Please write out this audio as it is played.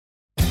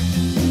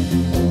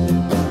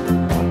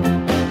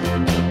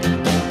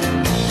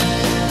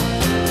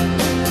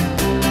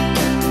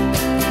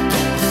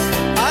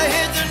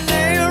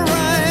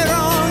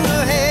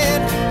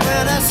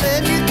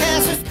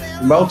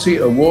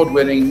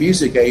multi-award-winning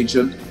music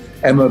agent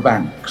Emma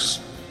Banks.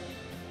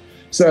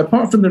 So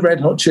apart from the Red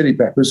Hot Chili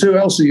Peppers, who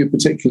else are you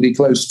particularly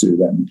close to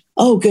then?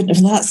 Oh,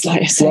 goodness, that's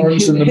like saying,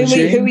 Florence and the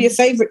Machine? Who are your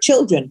favourite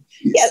children?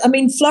 Yeah, I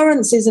mean,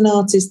 Florence is an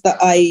artist that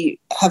I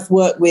have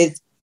worked with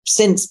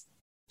since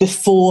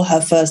before her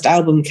first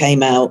album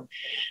came out.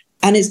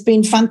 And it's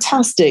been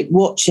fantastic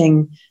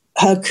watching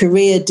her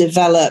career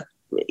develop,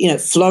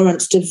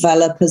 Florence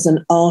develop as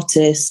an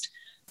artist.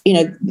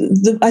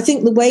 I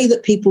think the way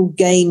that people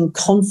gain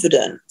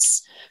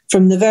confidence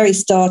from the very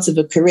start of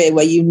a career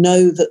where you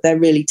know that they're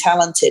really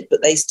talented,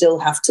 but they still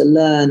have to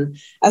learn,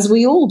 as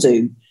we all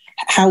do,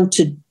 how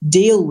to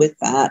deal with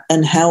that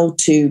and how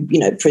to,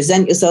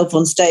 present yourself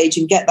on stage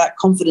and get that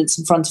confidence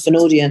in front of an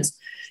audience.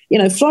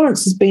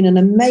 Florence has been an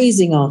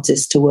amazing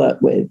artist to work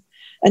with.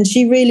 And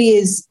she really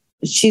is,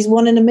 she's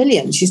one in a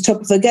million. She's top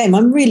of her game.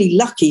 I'm really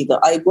lucky that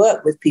I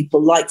work with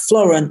people like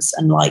Florence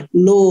and like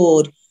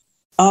Lorde,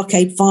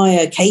 Arcade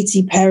Fire,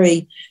 Katy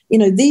Perry,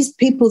 these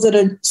people that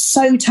are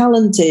so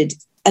talented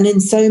and in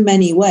so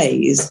many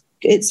ways.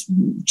 It's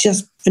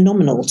just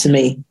phenomenal to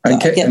me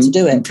that I get to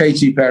do it. And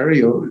Katy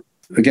Perry,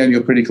 again,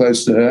 you're pretty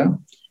close to her.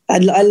 I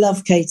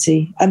love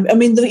Katy. I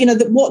mean,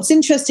 what's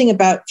interesting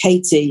about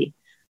Katy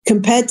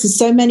compared to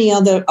so many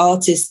other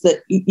artists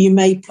that you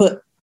may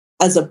put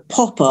as a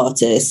pop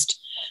artist,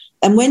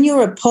 and when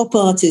you're a pop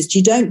artist,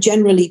 you don't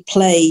generally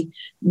play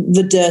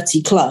the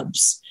dirty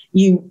clubs.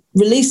 You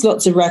release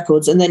lots of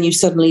records and then you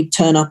suddenly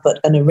turn up at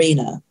an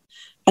arena.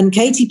 And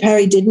Katy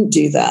Perry didn't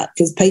do that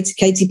because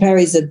Katy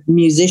Perry's a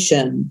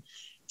musician.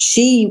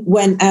 She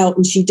went out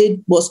and she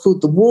did what's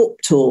called the Warp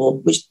Tour,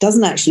 which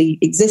doesn't actually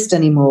exist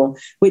anymore,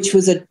 which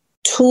was a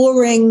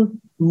touring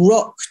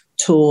rock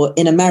tour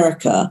in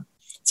America.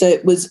 So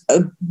it was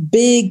a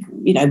big,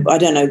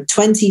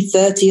 20,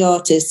 30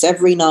 artists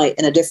every night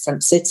in a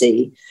different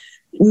city,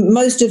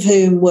 most of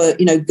whom were,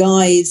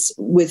 guys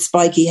with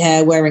spiky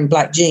hair wearing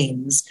black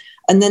jeans.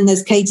 And then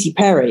there's Katy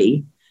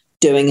Perry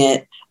doing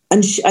it.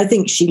 And I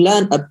think she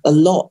learned a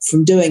lot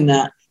from doing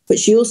that. But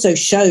she also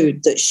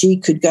showed that she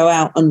could go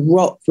out and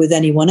rock with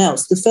anyone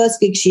else. The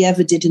first gig she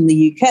ever did in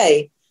the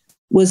UK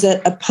was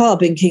at a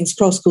pub in King's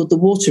Cross called the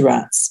Water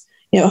Rats.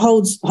 It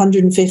holds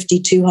 150,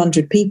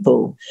 200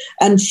 people.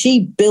 And she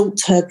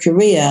built her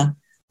career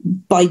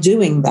by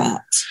doing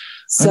that.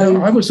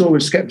 So I was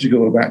always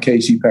skeptical about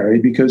Katy Perry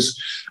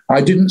because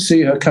I didn't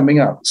see her coming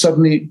up.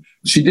 Suddenly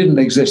she didn't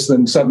exist,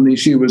 then suddenly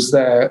she was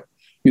there,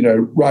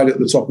 right at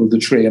the top of the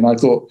tree. And I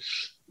thought,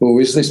 oh,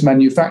 is this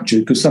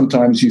manufactured? Because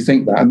sometimes you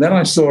think that. And then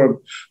I saw her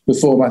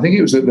perform, I think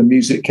it was at the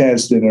Music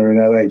Cares dinner in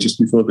LA just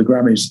before the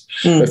Grammys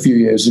a few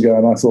years ago.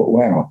 And I thought,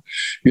 wow,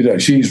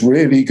 she's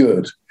really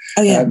good.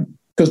 Oh, yeah.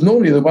 Because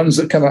normally the ones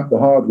that come up the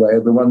hard way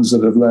are the ones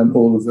that have learned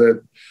all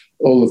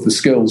of the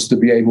skills to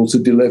be able to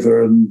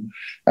deliver.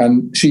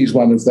 And she's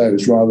one of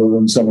those rather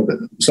than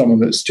someone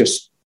that's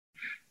just,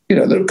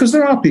 because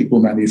there are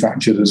people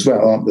manufactured as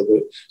well, aren't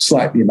there?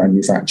 Slightly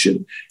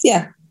manufactured.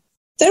 Yeah.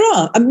 There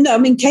are.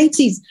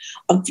 Katy's,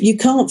 you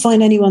can't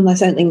find anyone, I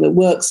don't think, that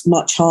works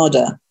much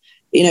harder.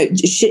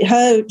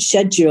 Her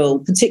schedule,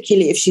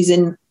 particularly if she's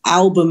in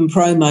album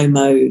promo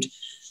mode,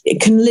 it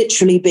can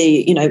literally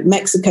be,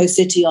 Mexico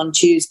City on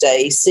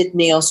Tuesday,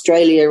 Sydney,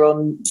 Australia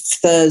on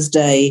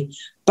Thursday,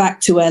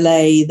 back to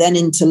LA, then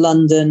into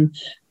London.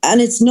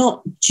 And it's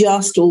not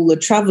just all the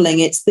traveling,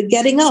 it's the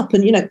getting up.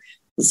 And,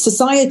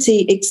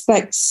 society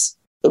expects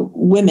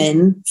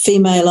women,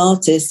 female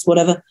artists,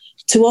 whatever,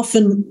 to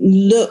often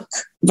look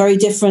very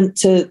different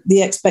to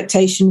the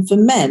expectation for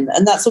men.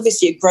 And that's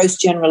obviously a gross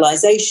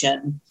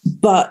generalization.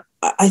 But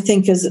I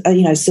think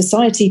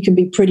society can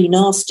be pretty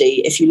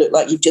nasty if you look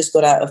like you've just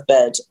got out of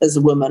bed as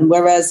a woman,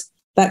 whereas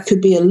that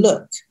could be a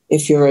look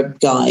if you're a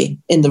guy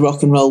in the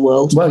rock and roll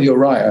world. Well, you're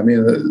right. I mean,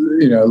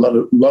 a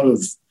lot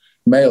of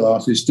male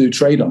artists do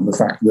trade on the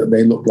fact that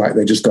they look like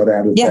they just got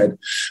out of bed,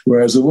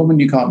 whereas a woman,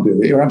 you can't do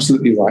it. You're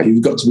absolutely right.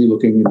 You've got to be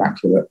looking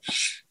immaculate.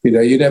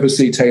 You never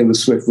see Taylor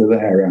Swift with her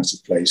hair out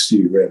of place, do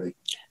you really?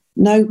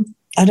 No,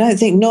 I don't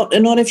think, not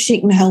if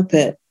she can help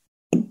it,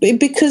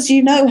 because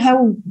you know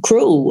how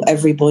cruel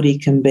everybody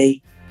can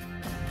be.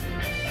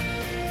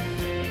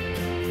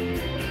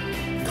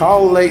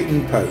 Carl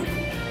Leighton Pope.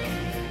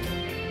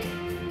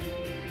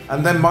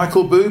 And then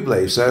Michael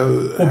Bublé.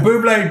 So,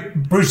 Bublé,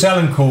 Bruce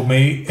Allen called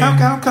me.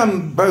 How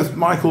come both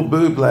Michael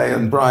Bublé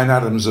and Bryan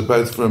Adams are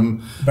both from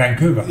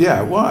Vancouver?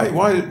 Yeah, why?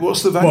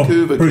 What's the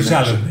Vancouver Bruce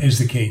connection? Allen is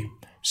the key.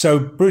 So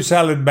Bruce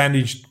Allen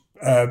managed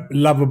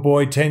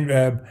Loverboy.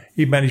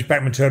 He managed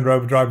Bachman Turner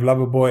Overdrive,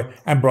 Loverboy,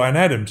 and Bryan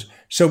Adams.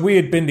 So we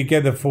had been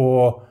together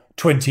for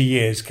 20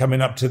 years,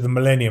 coming up to the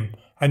millennium.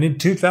 And in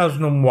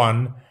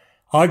 2001,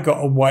 I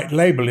got a white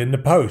label in the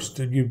post,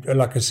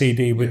 like a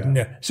CD with.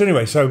 Yeah. So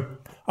anyway,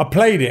 I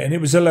played it, and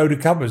it was a load of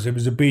covers. It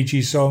was a Bee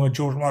Gees song, a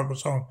George Michael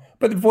song,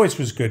 but the voice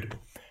was good.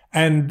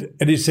 And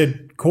it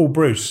said, call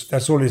Bruce.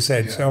 That's all it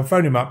said. Yeah. So I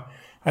phoned him up,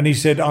 and he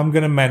said, I'm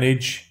going to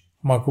manage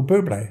Michael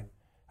Bublé.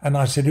 And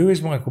I said, who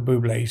is Michael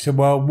Bublé? He said,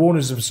 well,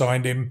 Warners have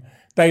signed him.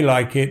 They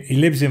like it. He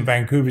lives in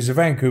Vancouver. He's a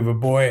Vancouver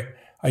boy.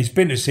 He's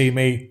been to see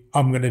me.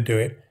 I'm going to do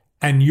it.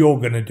 And you're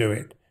going to do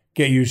it.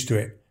 get used to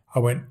it. I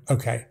went,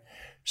 okay.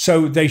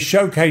 So they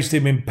showcased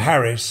him in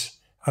Paris,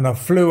 and I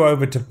flew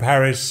over to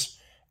Paris,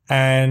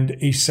 and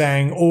he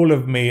sang All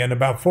of Me and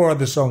about 4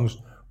 other songs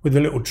with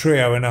a little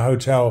trio in a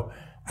hotel.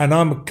 And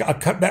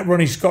that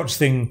Ronnie Scott's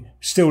thing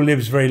still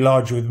lives very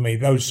large with me.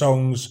 Those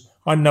songs,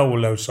 I know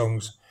all those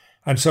songs.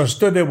 And so I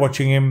stood there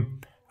watching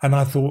him, and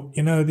I thought,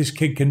 this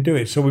kid can do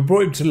it. So we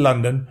brought him to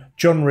London.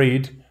 John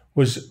Reid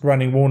was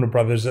running Warner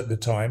Brothers at the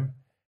time.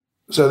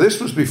 So this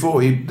was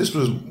before he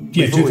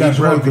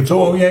broke at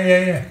all. Oh,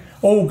 yeah.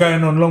 All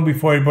going on long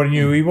before everybody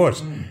knew who he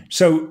was.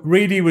 So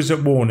Reedy was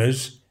at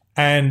Warner's,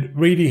 and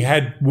Reedy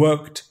had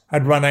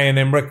run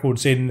A&M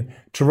Records in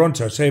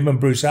Toronto. So him and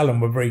Bruce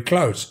Allen were very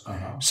close.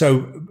 Uh-huh.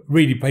 So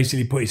Reedy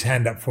basically put his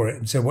hand up for it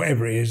and said,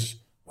 whatever it is,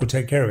 we'll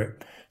take care of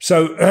it.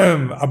 So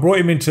I brought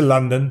him into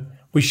London.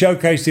 We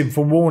showcased him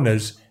for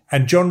Warner's,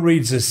 and John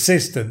Reid's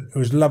assistant, who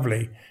was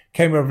lovely,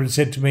 came over and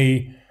said to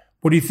me,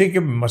 what do you think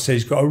of him? I said,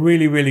 he's got a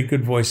really, really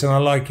good voice, and I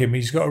like him.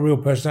 He's got a real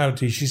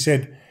personality. She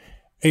said,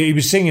 he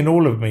was singing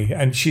All of Me,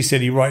 and she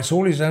said, he writes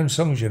all his own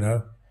songs,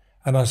 And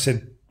I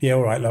said, yeah,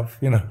 all right, love,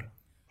 Not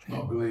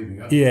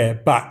believing it. Yeah,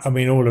 but,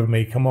 All of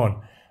Me, come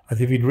on. I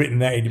think if he'd written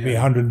that, he'd be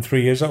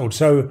 103 years old.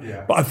 So,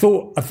 But I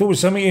thought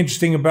something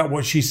interesting about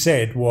what she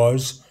said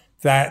was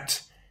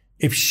that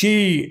if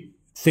she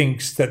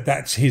thinks that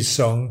that's his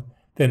song,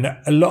 then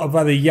a lot of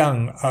other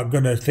young are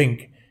going to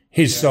think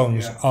his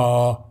songs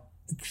are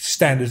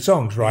standard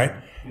songs, right?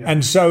 Yeah.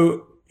 And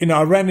so,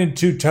 I ran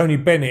into Tony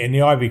Bennett in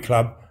the Ivy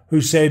Club, who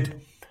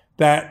said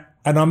that,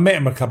 and I met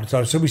him a couple of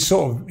times, so we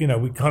sort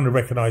of, we kind of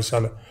recognise each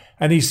other.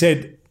 And he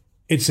said,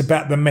 it's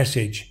about the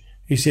message.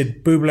 He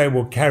said, Bublé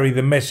will carry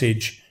the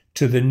message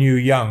to the new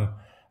young.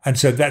 And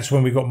so that's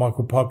when we got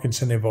Michael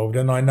Parkinson involved,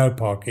 and I know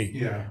Parky.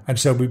 Yeah. And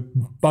so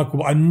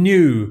I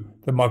knew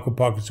that Michael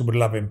Parkinson would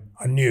love him.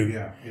 I knew.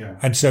 Yeah.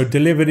 And so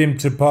delivered him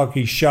to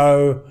Parky's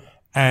show,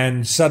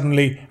 and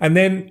suddenly, and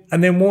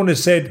then Warner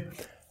said,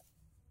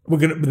 we're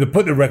going to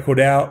put the record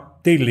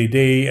out,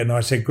 dee-dee-dee, and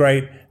I said,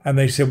 great. And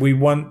they said, we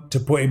want to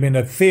put him in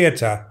a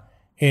theatre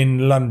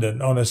in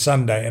London on a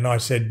Sunday. And I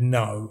said,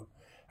 no.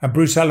 And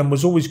Bruce Allen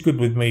was always good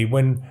with me.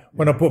 When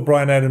I put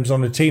Bryan Adams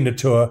on the Tina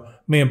tour,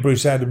 me and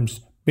Bruce Allen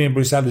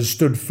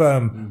stood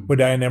firm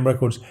with A&M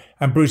Records.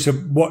 And Bruce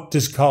said, what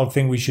does Carl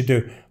think we should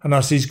do? And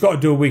I said, he's got to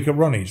do a week at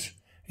Ronnie's.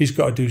 He's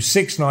got to do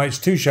 6 nights,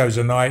 2 shows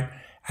a night,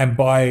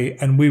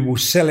 and we will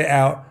sell it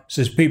out.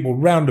 So there's people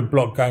round the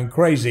block going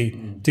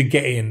crazy to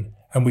get in.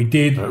 And we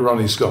did. At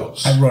Ronnie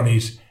Scott's. At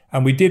Ronnie's.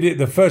 And we did it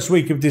the first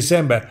week of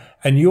December.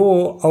 And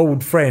your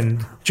old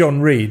friend,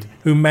 John Reid,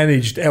 who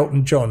managed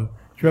Elton John, do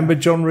you remember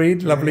John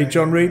Reid? Lovely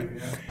John Reid?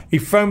 Yeah. He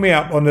phoned me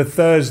up on a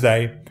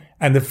Thursday,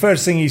 and the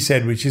first thing he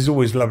said, which is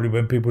always lovely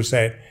when people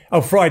say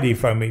it, Friday he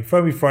phoned me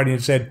Friday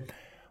and said,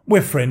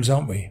 we're friends,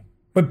 aren't we?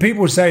 When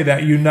people say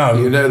that, You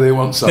know they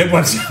want something. They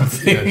want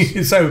something.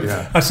 Yes.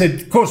 So I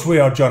said, of course we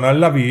are, John. I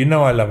love you. You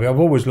know I love you. I've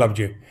always loved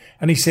you.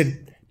 And he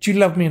said, do you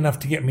love me enough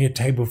to get me a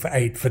table for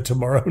 8 for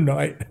tomorrow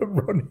night at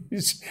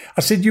Ronnie's?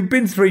 I said, you've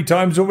been 3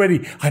 times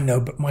already. I know,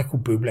 but Michael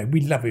Bublé,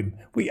 we love him.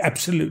 We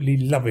absolutely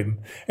love him.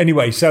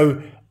 Anyway,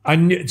 so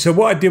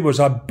what I did was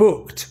I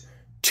booked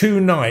 2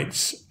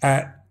 nights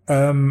at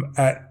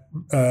the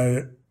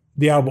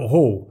Albert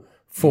Hall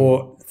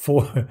for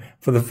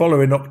the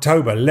following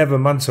October,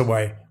 11 months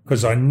away,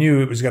 because I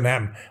knew it was going to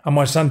happen. And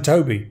my son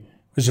Toby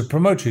was a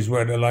promoter who's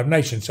worked at Live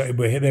Nation, so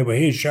they were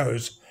his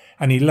shows,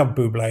 and he loved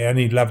Bublé and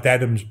he loved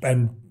Adams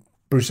and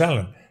Bruce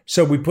Allen.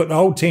 So we put the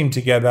whole team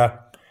together,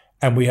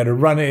 and we had a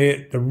run at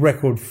it. The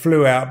record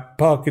flew out.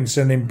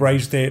 Parkinson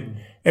embraced it.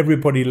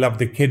 Everybody loved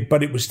the kid,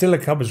 but it was still a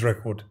covers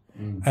record.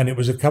 And it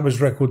was a covers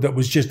record that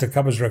was just a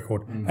covers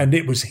record. And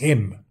it was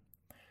him.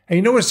 And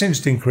you know what's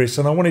interesting, Chris,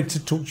 and I wanted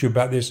to talk to you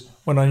about this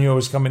when I knew I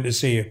was coming to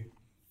see you.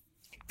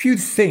 If you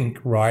think,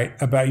 right,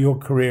 about your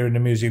career in the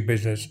music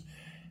business,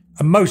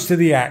 and most of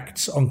the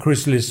acts on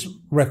Chrysalis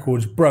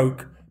Records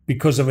broke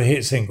because of a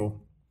hit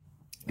single.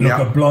 Look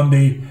at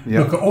Blondie,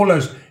 look at all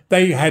those.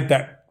 They had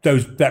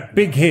that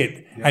big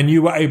hit, and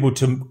you were able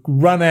to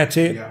run at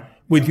it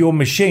with your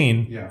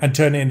machine and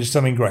turn it into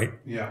something great.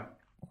 Yeah.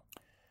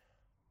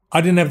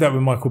 I didn't have that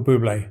with Michael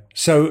Bublé.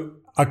 So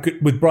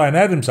with Bryan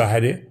Adams, I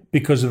had it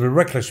because of a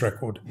Reckless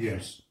record.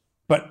 Yes.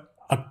 But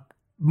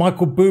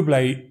Michael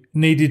Bublé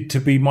needed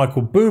to be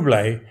Michael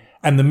Bublé,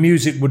 and the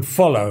music would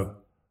follow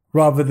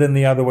rather than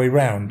the other way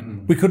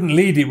round. We couldn't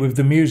lead it with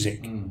the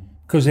music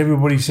because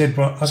everybody said,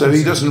 well, so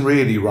he doesn't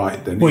really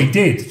write then? Well, he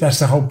did. That's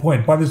the whole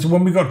point.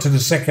 When we got to the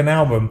second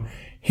album,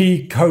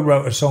 he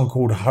co-wrote a song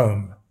called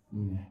Home.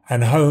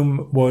 And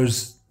Home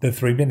was the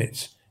 3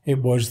 minutes.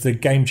 It was the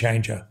game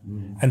changer.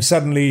 And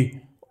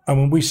suddenly,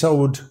 when we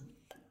sold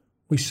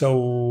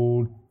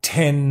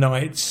 10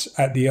 nights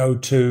at the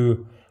O2,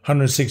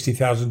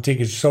 160,000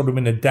 tickets. We sold them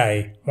in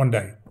one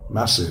day.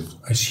 Massive.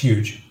 It's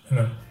huge.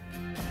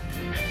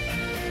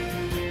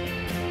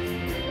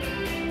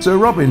 So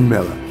Robin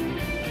Miller.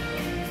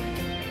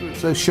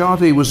 So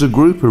Sade was a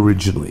group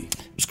originally.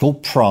 It was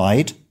called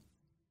Pride.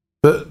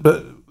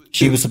 But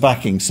she was the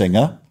backing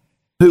singer.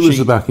 Who was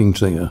the backing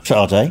singer?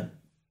 Sade.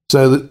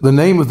 So the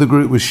name of the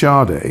group was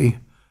Sade.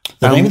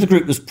 The name of the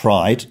group was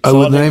Pride.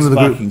 Oh, the name of the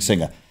backing group.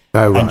 singer.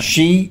 Oh, right. And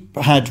she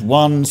had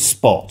one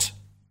spot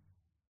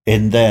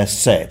in their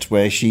set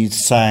where she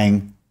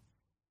sang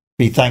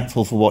 "Be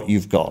Thankful for What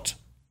You've Got,"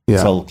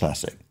 soul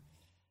classic.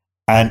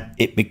 And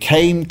it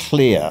became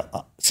clear,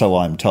 so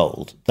I'm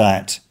told,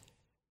 that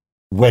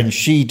when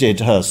she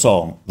did her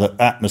song, the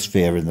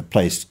atmosphere in the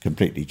place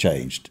completely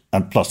changed.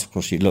 And plus, of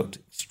course, she looked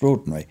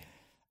extraordinary.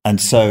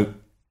 And so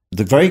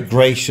the very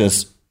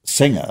gracious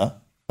singer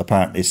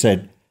apparently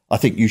said, "I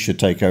think you should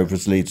take over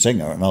as lead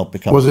singer and I'll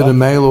become..." Was it a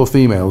male or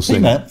female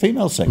singer?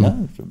 Female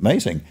singer.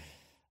 Amazing.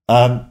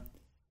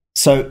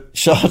 So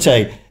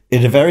Sade,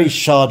 in a very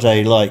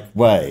Sade-like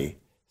way,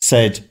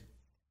 said,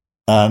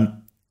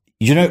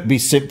 it'd be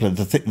simpler.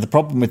 The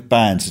problem with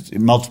bands is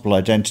multiple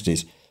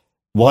identities.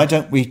 Why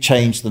don't we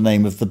change the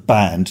name of the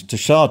band to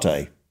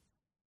Sade?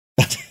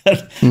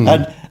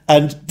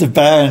 And the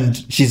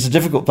band, she's a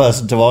difficult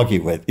person to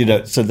argue with,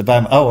 so the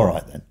band, all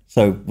right then.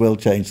 So we'll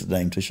change the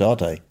name to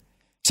Sade.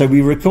 So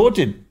we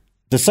recorded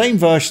the same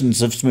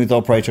versions of Smooth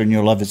Operator and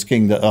Your Love Is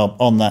King that are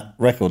on that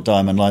record,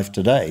 Diamond Life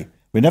Today.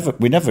 We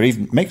never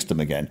even mixed them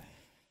again.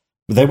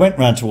 But they went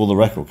round to all the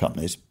record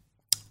companies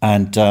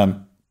and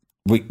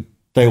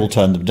they all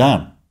turned them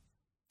down.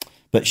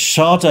 But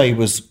Sade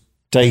was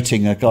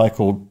dating a guy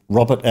called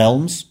Robert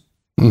Elms,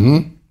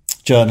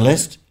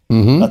 journalist,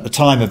 at the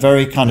time a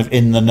very kind of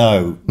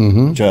in-the-know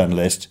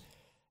journalist,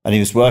 and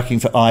he was working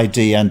for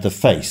ID and The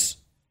Face.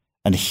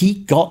 And he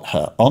got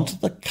her onto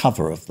the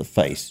cover of The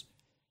Face,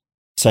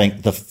 saying,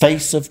 "The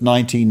Face of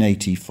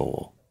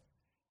 1984."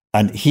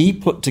 And he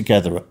put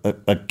together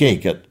a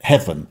gig at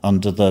Heaven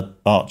under the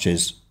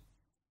arches,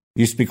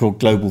 used to be called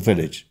Global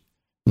Village,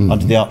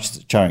 under the arches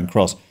at Charing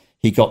Cross.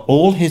 He got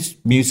all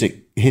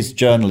his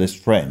journalist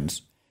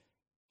friends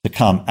to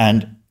come,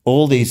 and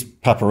all these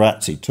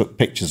paparazzi took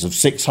pictures of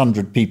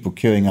 600 people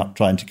queuing up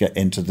trying to get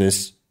into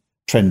this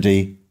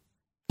trendy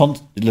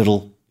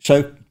little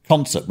show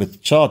concert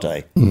with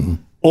Sade.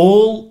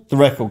 All the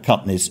record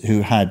companies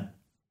who had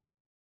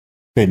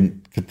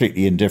been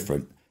completely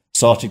indifferent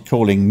started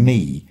calling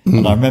me.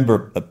 And I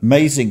remember an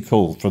amazing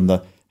call from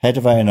the head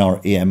of A&R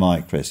at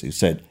EMI, Chris, who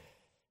said,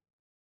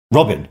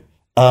 "Robin,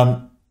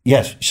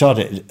 yes,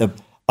 Sade,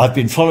 I've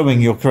been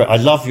following your career. I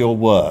love your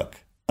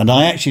work." And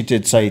I actually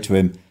did say to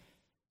him,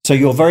 "So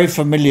you're very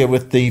familiar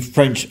with the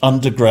French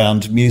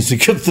underground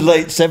music of the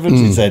late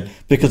 70s then?"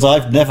 Because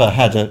I've never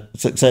had a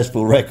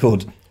successful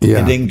record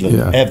in England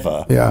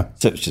ever. Yeah.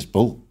 So it's just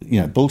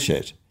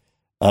bullshit.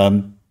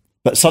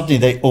 But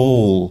suddenly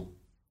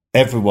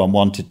everyone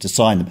wanted to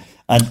sign them.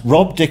 And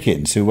Rob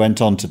Dickens, who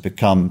went on to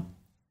become,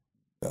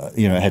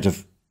 head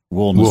of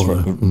Warner's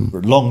for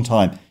a long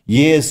time,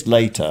 years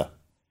later,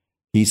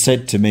 he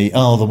said to me,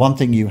 "The one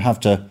thing you have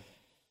to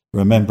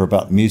remember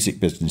about the music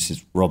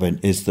business, Robin,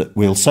 is that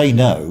we'll say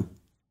no,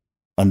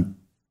 and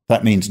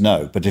that means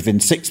no. But if in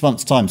 6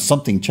 months' time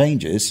something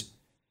changes,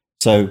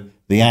 so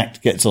the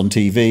act gets on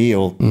TV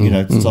or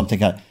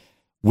something,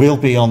 we'll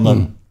be on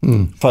the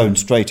phone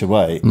straight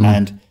away."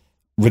 And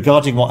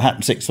regarding what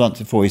happened 6 months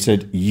before, he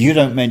said, "You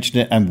don't mention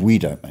it, and we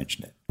don't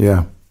mention it."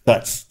 Yeah,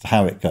 that's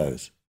how it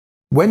goes.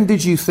 When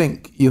did you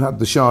think you had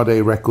the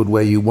Sade record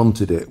where you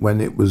wanted it?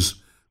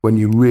 When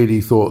you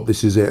really thought,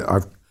 "This is it.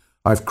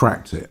 I've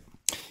cracked it."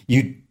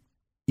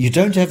 You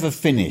don't ever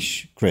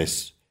finish,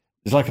 Chris.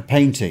 It's like a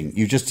painting.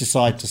 You just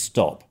decide to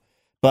stop.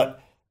 But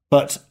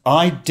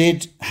I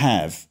did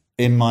have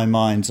in my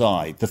mind's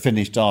eye the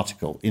finished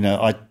article.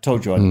 I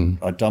told you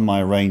I'd done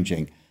my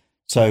arranging,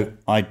 so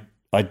I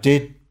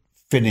did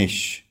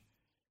finish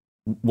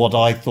what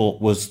I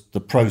thought was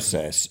the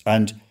process.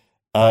 And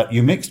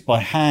you mixed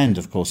by hand,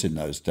 of course, in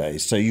those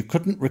days, so you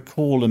couldn't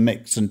recall a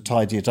mix and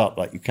tidy it up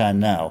like you can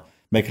now.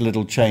 Make a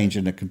little change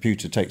in a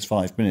computer takes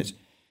 5 minutes.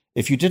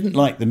 If you didn't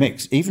like the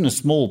mix, even a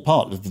small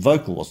part of the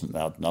vocal wasn't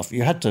loud enough,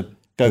 you had to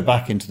go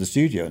back into the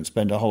studio and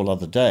spend a whole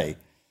other day.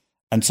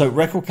 And so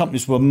record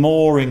companies were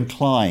more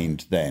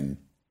inclined then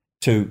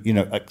to,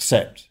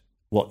 accept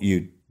what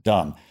you'd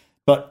done.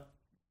 But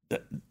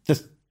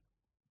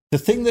the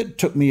thing that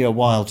took me a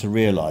while to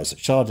realise,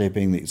 Sade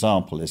being the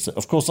example, is that,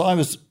 of course, I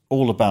was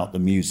all about the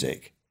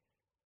music.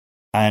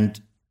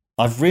 And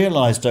I've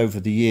realised over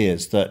the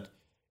years that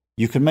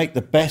you can make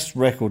the best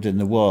record in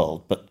the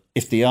world, but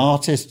if the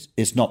artist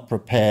is not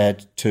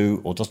prepared to,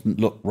 or doesn't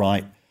look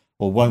right,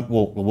 or won't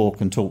walk the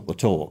walk and talk the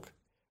talk,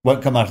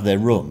 won't come out of their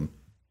room.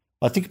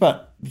 I think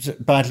about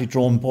Badly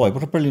Drawn Boy.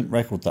 What a brilliant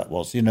record that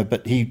was,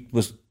 but he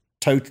was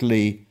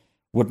totally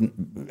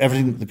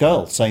everything, the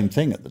girls, same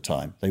thing at the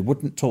time. They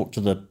wouldn't talk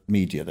to the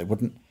media. They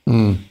wouldn't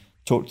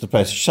talk to the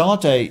press.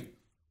 Sade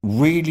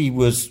really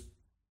was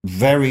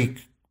very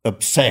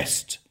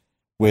obsessed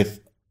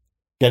with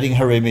getting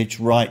her image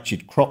right.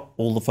 She'd crop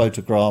all the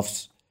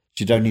photographs.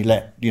 She'd only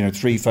let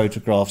 3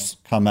 photographs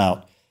come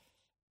out.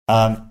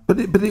 But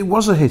it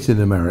was a hit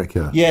in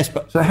America. Yes,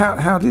 but so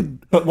how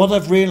did? But what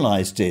I've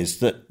realised is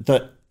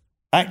that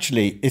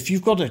actually, if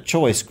you've got a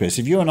choice, Chris,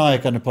 if you and I are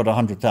going to put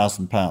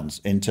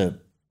 £100,000 into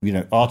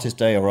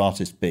artist A or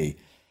artist B,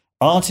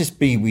 artist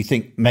B, we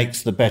think,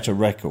 makes the better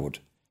record,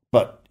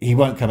 but he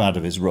won't come out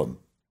of his room.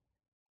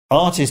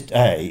 Artist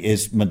A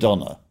is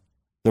Madonna.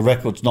 The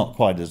record's not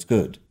quite as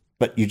good,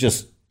 but you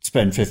just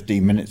spend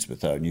 15 minutes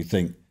with her and you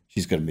think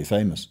she's going to be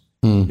famous.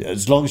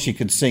 As long as she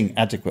can sing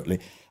adequately.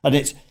 And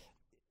it's,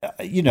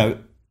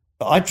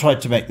 I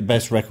tried to make the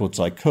best records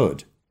I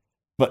could,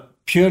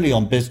 but purely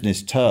on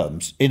business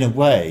terms. In a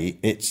way,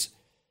 it's,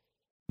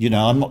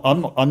 I'm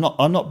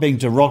not being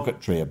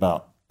derogatory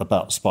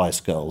about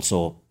Spice Girls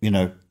or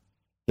Little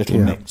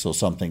Mix or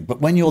something.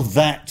 But when you're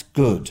that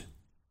good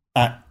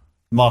at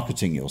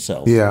marketing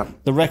yourself,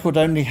 the record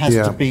only has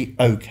to be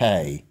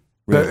okay.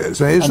 Really.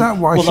 So is that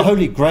why? Well, the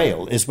holy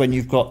grail is when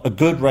you've got a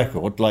good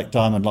record, like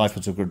Diamond Life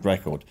was a good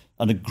record,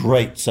 and a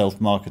great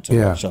self-marketer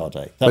like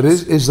Sade. But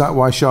is that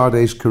why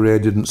Sade's career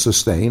didn't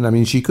sustain? I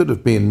mean, she could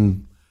have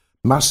been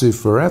massive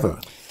forever.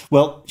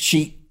 Well,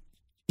 she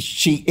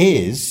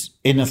is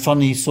in a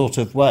funny sort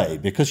of way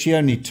because she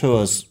only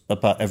tours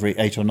about every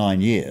 8 or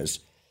 9 years.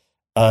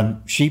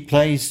 She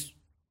plays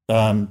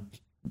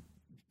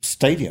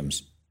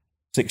stadiums.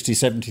 60,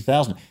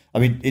 70,000. I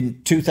mean,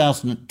 in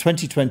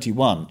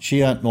 2021,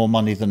 she earned more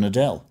money than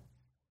Adele.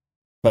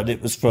 But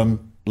it was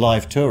from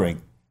live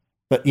touring.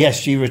 But yes,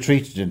 she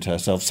retreated into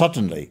herself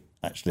suddenly,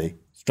 actually,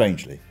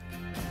 strangely.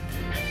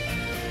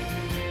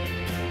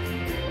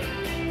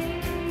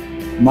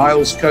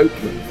 Miles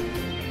Copeland.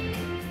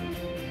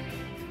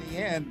 In the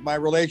end, my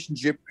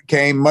relationship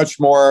became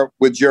much more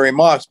with Jerry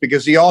Moss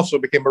because he also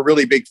became a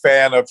really big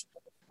fan of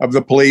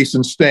the Police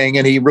and Sting,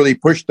 and he really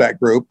pushed that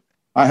group.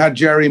 I had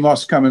Jerry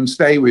Moss come and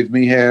stay with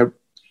me here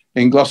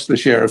in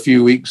Gloucestershire a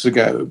few weeks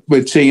ago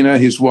with Tina,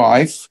 his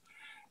wife.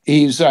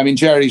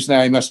 Jerry's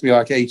now, he must be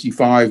like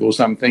 85 or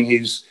something.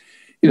 He's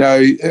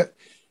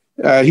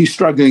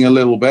struggling a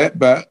little bit,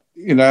 but,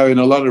 in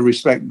a lot of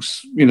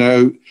respects,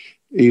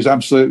 he's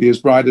absolutely as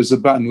bright as a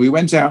button. We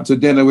went out to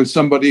dinner with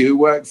somebody who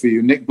worked for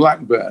you, Nick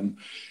Blackburn.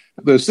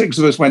 The 6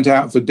 of us went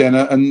out for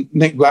dinner and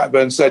Nick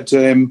Blackburn said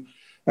to him,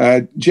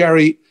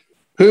 Jerry,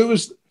 who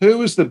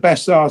was the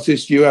best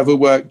artist you ever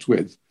worked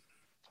with?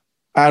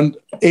 And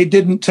it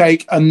didn't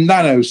take a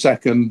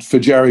nanosecond for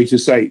Jerry to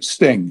say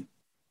Sting,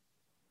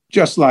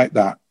 just like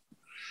that.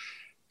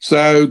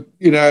 So,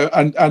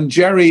 and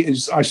Jerry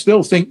is, I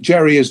still think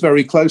Jerry is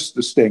very close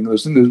to Sting.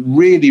 There's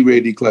really,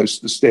 really close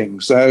to Sting.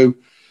 So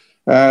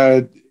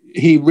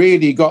he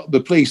really got the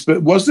Police.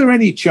 But was there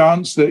any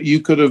chance that you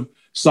could have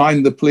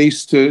signed the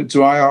Police to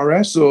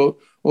IRS or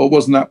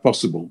wasn't that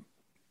possible?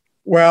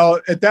 Well,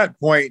 at that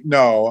point,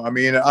 no. I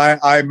mean,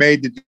 I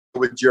made the deal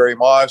with Jerry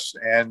Moss,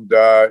 and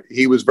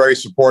he was very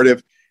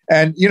supportive.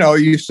 And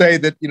you say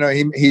that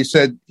he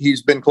said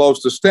he's been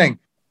close to Sting.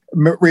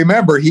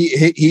 Remember,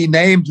 he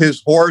named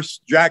his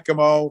horse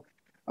Giacomo.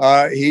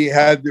 He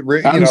had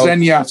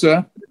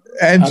Zenyatta,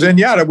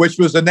 which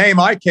was the name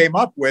I came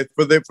up with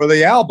for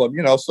the album.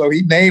 So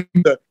he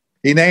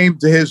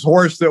named his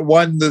horse that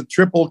won the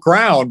Triple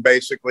Crown,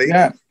 basically,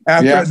 after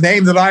a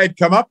name that I had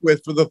come up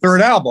with for the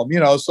third album.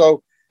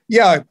 So.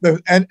 Yeah,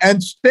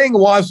 and Sting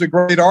was a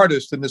great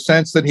artist in the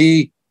sense that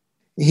he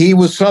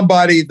was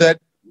somebody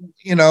that,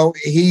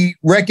 he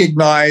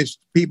recognized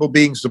people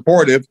being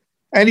supportive,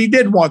 and he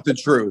did want the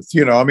truth.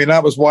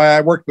 That was why I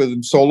worked with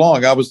him so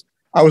long. I was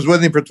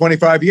with him for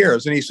 25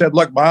 years, and he said,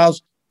 "Look,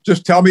 Miles,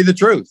 just tell me the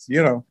truth,"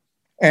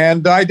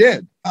 and I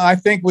did. I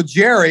think with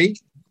Jerry,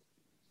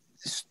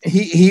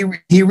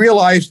 he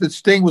realized that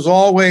Sting was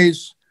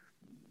always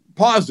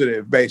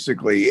positive,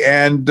 basically,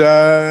 and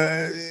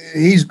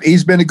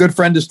he's been a good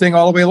friend to Sting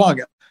all the way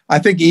along. I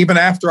think even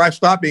after I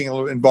stopped being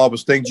involved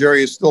with Sting, Jerry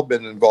has still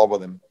been involved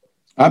with him.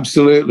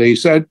 Absolutely.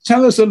 So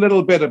tell us a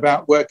little bit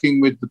about working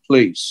with the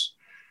Police.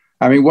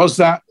 I mean,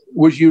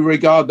 would you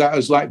regard that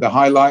as like the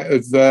highlight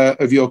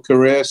of your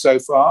career so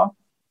far?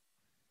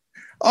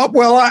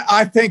 Well,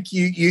 I think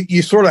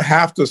you sort of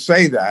have to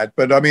say that,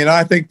 but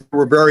I think there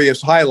were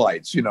various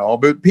highlights,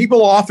 but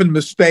people often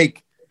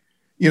mistake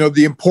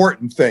the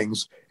important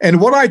things. And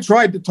what I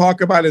tried to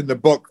talk about in the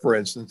book, for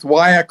instance,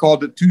 why I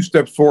called it 2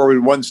 steps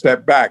forward, 1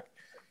 step back,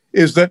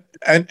 is that,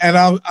 and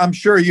I'm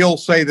sure you'll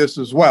say this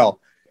as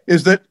well,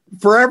 is that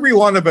for every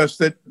one of us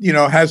that,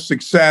 has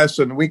success,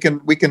 and we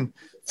can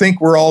think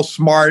we're all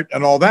smart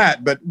and all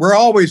that, but we're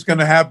always going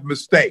to have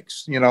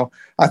mistakes.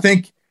 I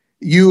think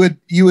you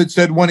had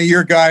said one of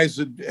your guys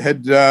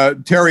had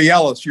Terry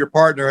Ellis, your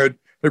partner, had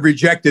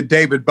rejected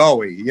David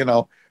Bowie,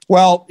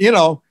 Well,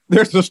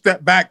 there's a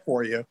step back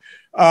for you.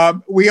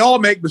 We all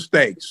make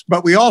mistakes,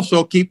 but we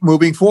also keep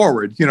moving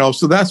forward,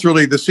 so that's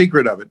really the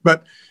secret of it.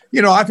 But,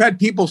 I've had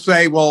people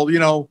say, well,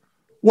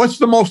 what's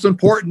the most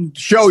important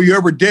show you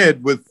ever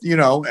did with,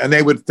 and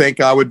they would think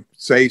I would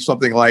say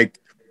something like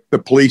the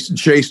Police in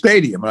Shea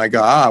Stadium. And I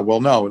go,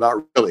 well, no,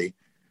 not really.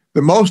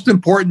 The most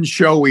important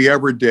show we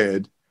ever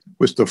did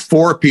was to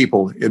 4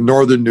 people in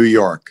Northern New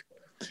York.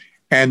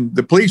 And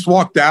the Police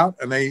walked out,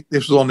 and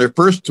this was on their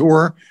first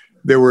tour.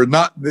 They were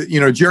not,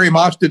 Jerry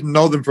Moss didn't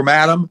know them from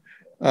Adam.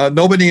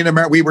 Nobody in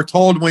America. We were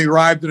told when we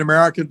arrived in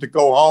America to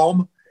go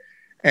home,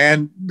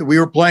 and we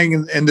were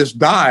playing in this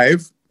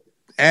dive,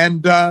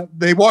 And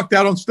they walked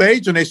out on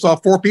stage and they saw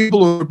 4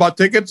 people who bought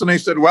tickets, and they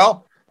said,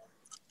 well,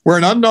 we're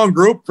an unknown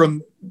group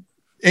from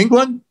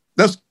England.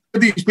 Let's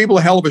give these people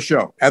a hell of a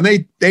show. And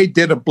they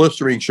did a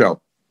blistering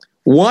show.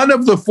 One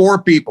of the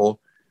 4 people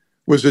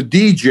was a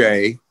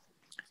DJ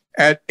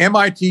at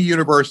MIT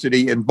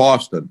University in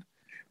Boston.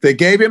 They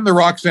gave him the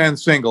Roxanne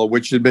single,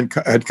 which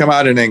had come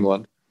out in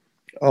England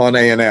on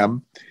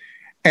A&M.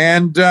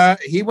 And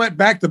he went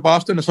back to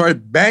Boston and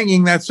started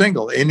banging that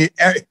single. And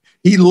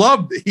he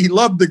loved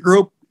the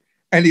group,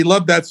 and he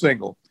loved that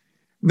single.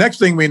 Next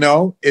thing we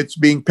know, it's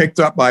being picked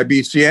up by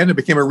BCN. It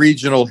became a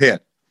regional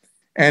hit.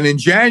 And in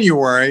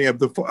January of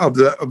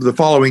the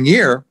following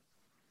year,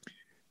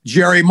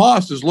 Jerry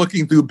Moss is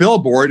looking through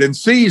Billboard and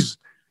sees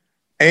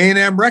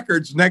A&M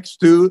Records next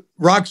to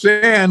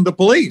Roxanne, the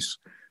Police.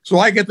 So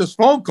I get this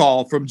phone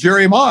call from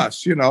Jerry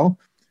Moss,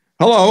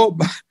 hello,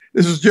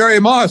 this is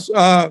Jerry Moss.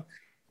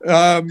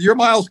 You're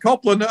Miles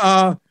Copeland.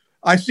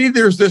 I see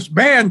there's this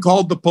band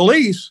called The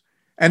Police,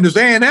 and there's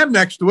A&M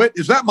next to it.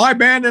 Is that my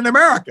band in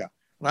America?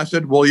 And I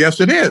said, well, yes,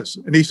 it is.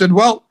 And he said,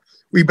 well,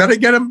 we better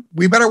get him.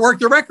 We better work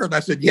the record. And I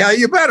said, yeah,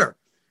 you better.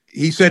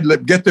 He said,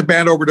 get the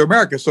band over to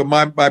America. So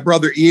my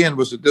brother Ian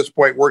was at this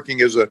point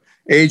working as an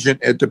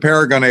agent at the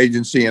Paragon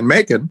Agency in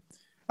Macon.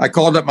 I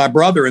called up my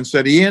brother and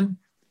said, Ian,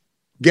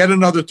 get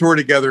another tour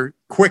together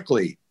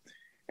quickly.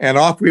 And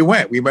off we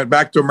went. We went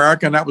back to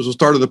America, and that was the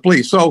start of The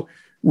Police. So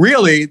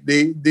really,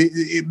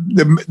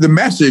 the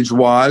message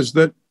was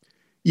that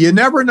you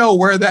never know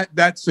where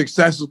that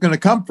success is going to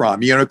come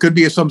from. It could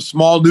be some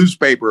small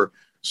newspaper,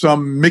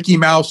 some Mickey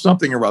Mouse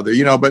something or other,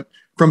 but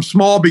from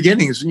small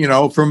beginnings,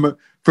 from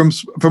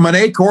an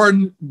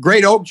acorn,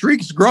 great oak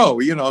trees grow,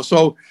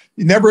 so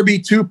you never be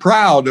too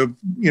proud of,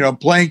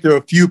 playing to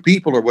a few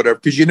people or whatever,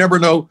 because you never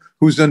know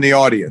who's in the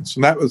audience.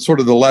 And that was sort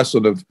of the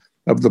lesson of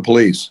The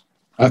Police.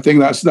 I think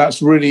that's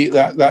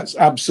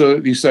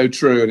absolutely so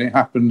true. And it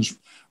happens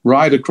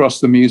right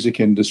across the music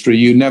industry.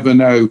 You never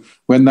know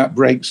when that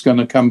break's going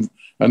to come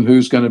and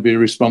who's going to be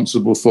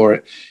responsible for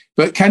it.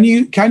 But can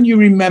you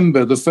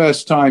remember the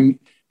first time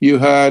you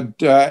heard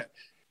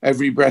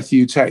Every Breath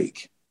You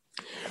Take?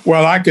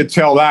 Well, I could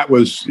tell that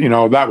was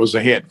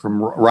a hit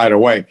from right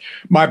away.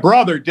 My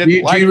brother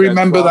didn't like it. Do you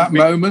remember that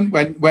moment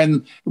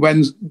when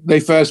they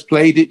first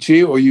played it to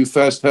you, or you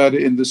first heard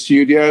it in the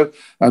studio,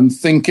 and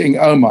thinking,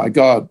 oh my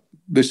God,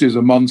 this is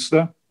a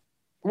monster?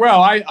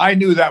 Well, I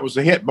knew that was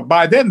a hit, but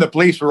by then the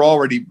Police were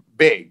already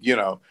big,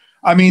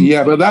 I mean,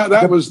 yeah, but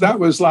that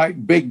was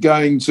like big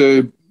going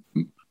to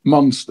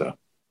monster.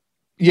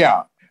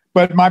 Yeah.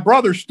 But my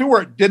brother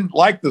Stuart didn't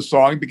like the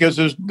song because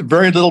there's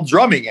very little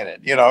drumming in it.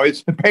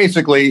 It's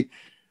basically,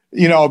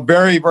 a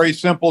very, very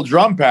simple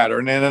drum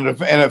pattern. And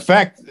in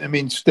effect, I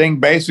mean, Sting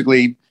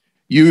basically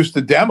used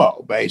the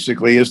demo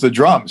basically as the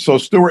drum. So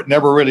Stuart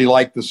never really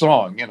liked the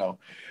song,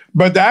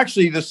 But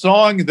actually the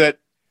song that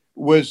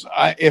was,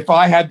 if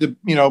I had to,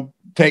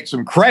 take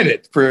some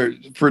credit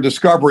for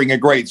discovering a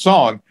great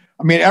song,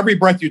 I mean, Every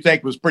Breath You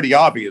Take was pretty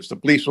obvious. The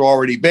Police were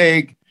already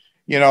big.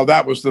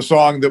 That was the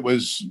song that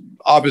was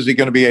obviously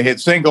going to be a hit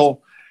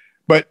single.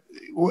 But,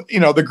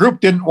 the group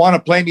didn't want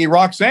to play me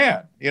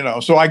Roxanne,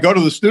 So I go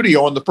to the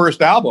studio on the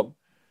first album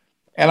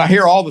and I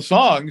hear all the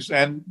songs,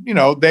 and,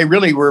 they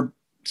really were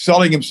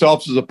selling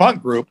themselves as a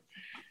punk group.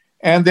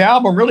 And the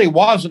album really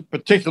wasn't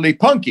particularly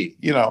punky,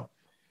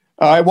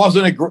 It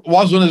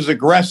wasn't as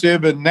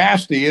aggressive and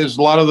nasty as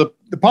a lot of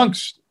the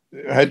punks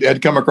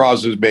had come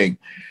across as being.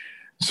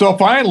 So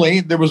finally,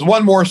 there was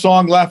one more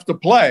song left to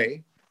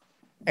play.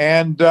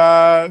 And,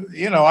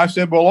 I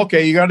said, well,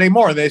 okay, you got any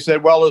more? And they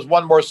said, well, there's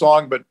one more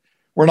song, but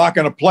we're not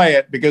going to play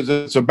it because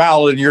it's a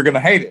ballad and you're going to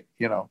hate it,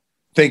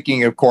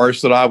 thinking, of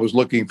course, that I was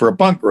looking for a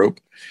punk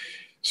group.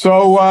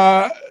 So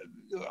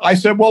I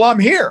said, well, I'm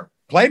here.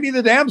 Play me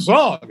the damn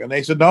song. And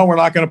they said, no, we're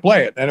not going to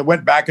play it. And it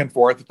went back and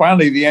forth.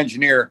 Finally, the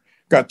engineer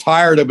got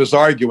tired of us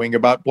arguing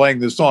about playing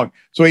this song.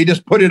 So he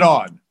just put it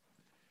on.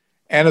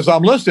 And as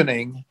I'm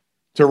listening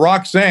to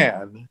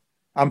Roxanne,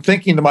 I'm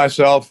thinking to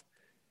myself,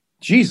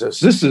 Jesus,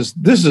 this is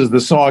the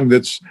song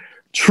that's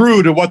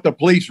true to what the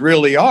Police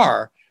really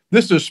are.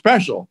 This is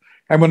special.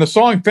 And when the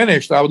song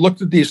finished, I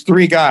looked at these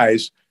 3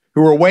 guys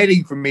who were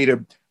waiting for me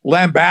to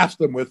lambast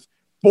them with,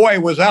 boy,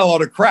 was that a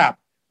load of crap.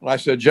 And I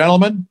said,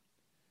 gentlemen,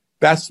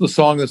 that's the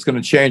song that's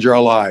going to change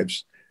our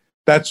lives.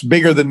 That's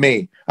bigger than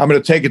me. I'm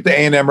going to take it to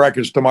A&M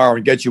Records tomorrow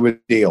and get you a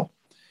deal.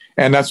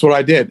 And that's what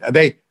I did.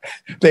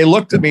 They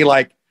looked at me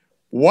like,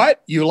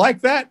 what? You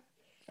like that?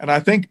 And I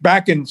think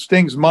back in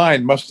Sting's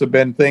mind must have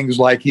been things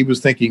like he was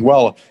thinking,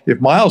 well, if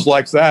Miles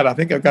likes that, I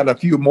think I've got a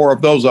few more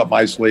of those up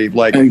my sleeve,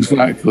 like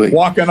exactly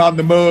Walking on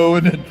the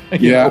Moon,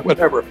 and,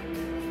 whatever.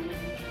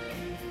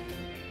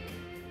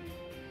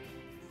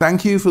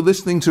 Thank you for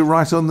listening to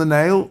Right on the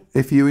Nail.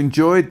 If you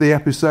enjoyed the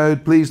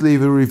episode, please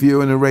leave a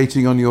review and a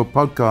rating on your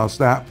podcast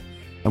app.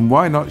 And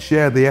why not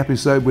share the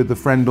episode with a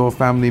friend or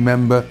family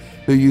member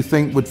who you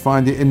think would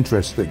find it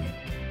interesting.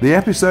 The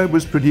episode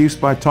was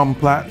produced by Tom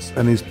Platts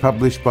and is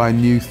published by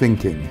New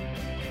Thinking.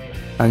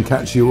 And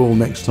catch you all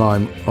next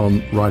time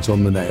on Right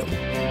on the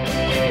Nail.